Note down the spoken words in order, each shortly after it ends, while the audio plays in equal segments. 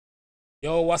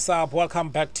Yo, what's up? Welcome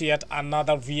back to yet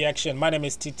another reaction. My name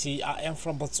is TT. I am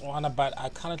from Botswana, but I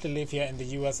currently live here in the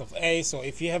US of A. So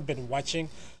if you have been watching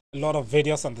a lot of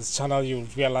videos on this channel, you'll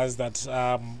realize that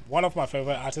one of my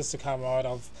favorite artists to come out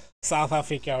of South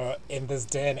Africa in this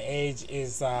day and age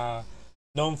is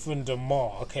Nomfundo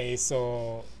more. Okay,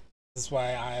 so this is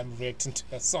why I am reacting to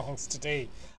her songs today.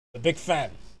 I'm a big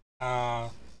fan. The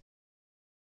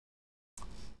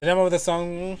name of the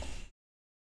song,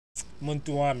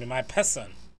 Muntu, Wami, my person,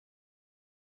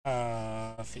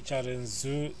 featuring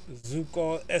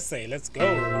Zuko essay. Let's go.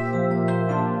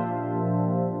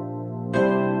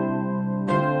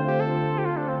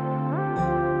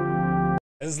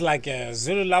 It's like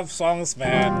Zulu love songs,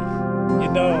 man.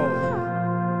 You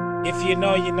know, if you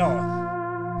know, you know.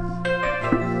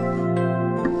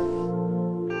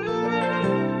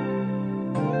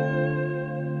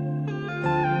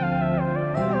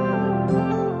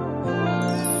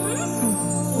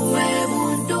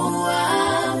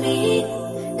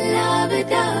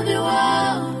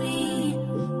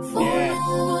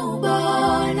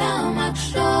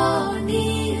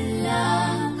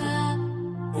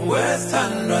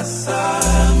 Westandwa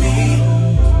sami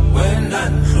wena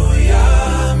ndlu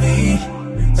yami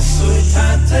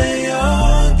suyithathe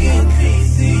yonke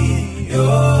inhliziyo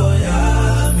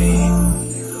yami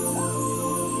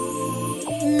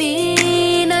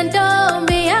mina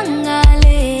ntombi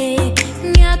yangale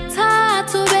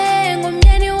ngiyakuthatha ube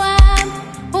ngumyeni wami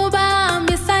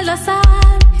ubambe isandla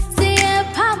sami siye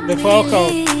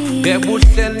phambili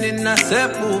ebuhleni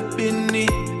nasebubini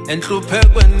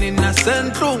enhluphekweni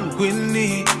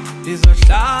nasenhlungwini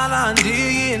ndizohlala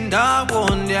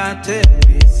ndiyindawo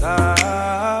ndiyathembisa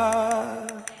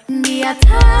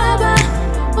ngiyathaba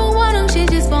ubona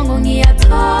ngishintsha isibongo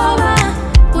ngiyathoba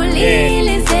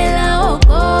kulile indlela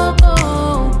ogogo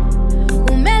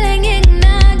kumele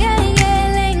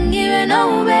ngikunakekele ngibe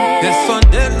nobele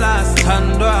sondela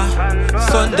sithandwa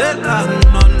sondela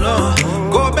nono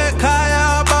ngoba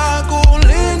ekhaya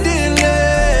bakulindile.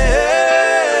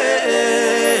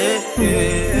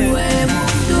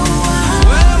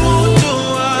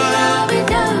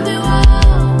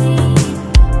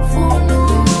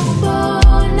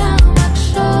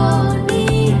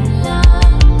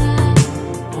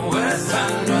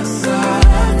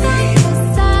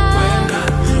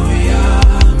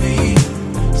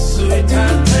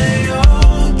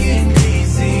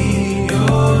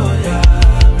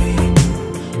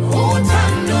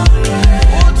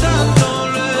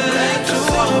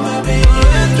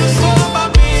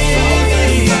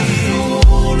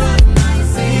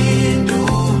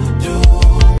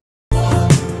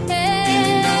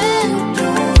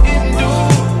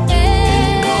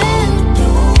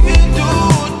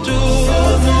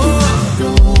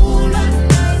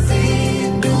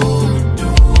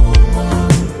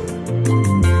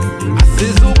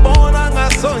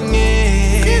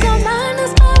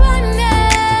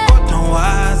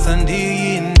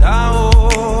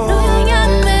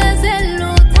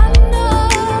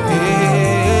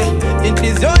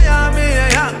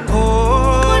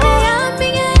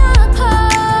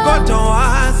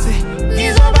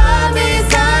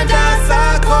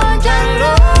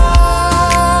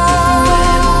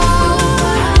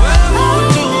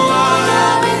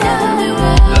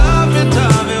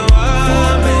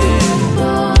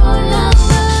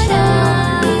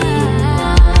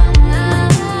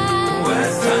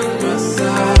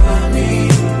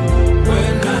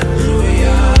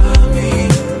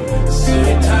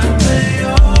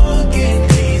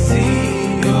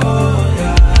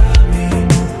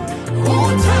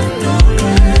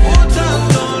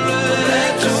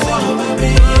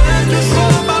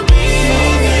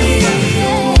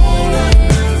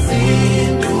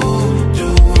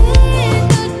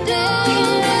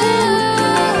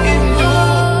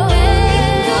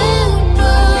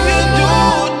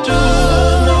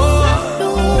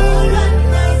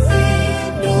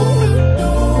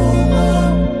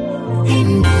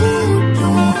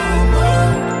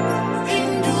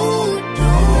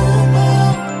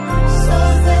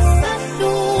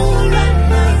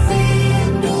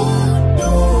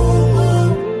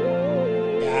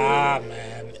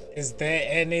 Is there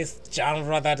any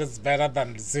genre that is better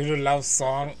than Zulu love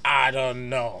song? I don't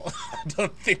know. I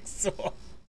don't think so.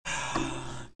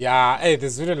 Yeah, hey, the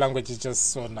Zulu language is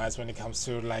just so nice when it comes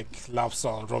to like love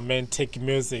song, romantic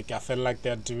music. I feel like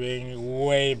they're doing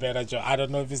way better job. I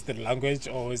don't know if it's the language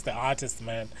or it's the artist,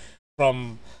 man.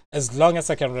 From as long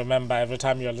as I can remember, every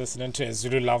time you're listening to a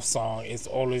Zulu love song, it's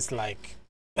always like,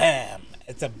 bam,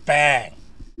 it's a bang.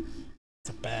 It's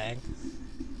a bang.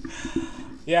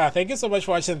 Yeah, thank you so much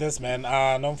for watching this, man.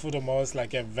 Nomfundo is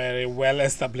like a very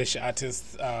well-established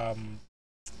artist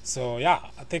So yeah,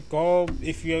 I think go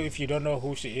if you don't know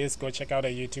who she is, go check out her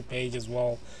YouTube page as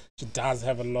well. She does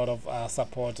have a lot of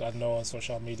support, I know, on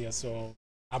social media. So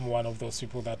I'm one of those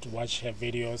people that watch her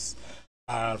videos,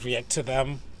 react to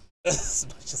them as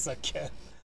much as I can.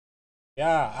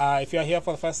 Yeah, if you're here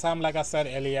for the first time, like I said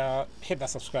earlier, hit that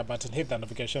subscribe button, hit that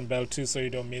notification bell too, so you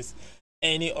don't miss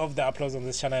any of the uploads on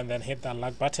this channel, and then hit that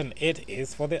like button. It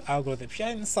is for the algorithm. If you're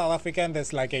in South Africa and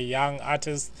there's like a young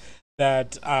artist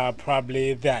that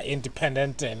probably they're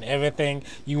independent and everything,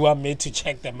 you want me to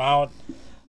check them out,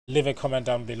 leave a comment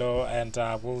down below, and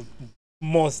we'll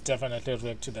most definitely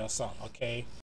react to their song. Okay.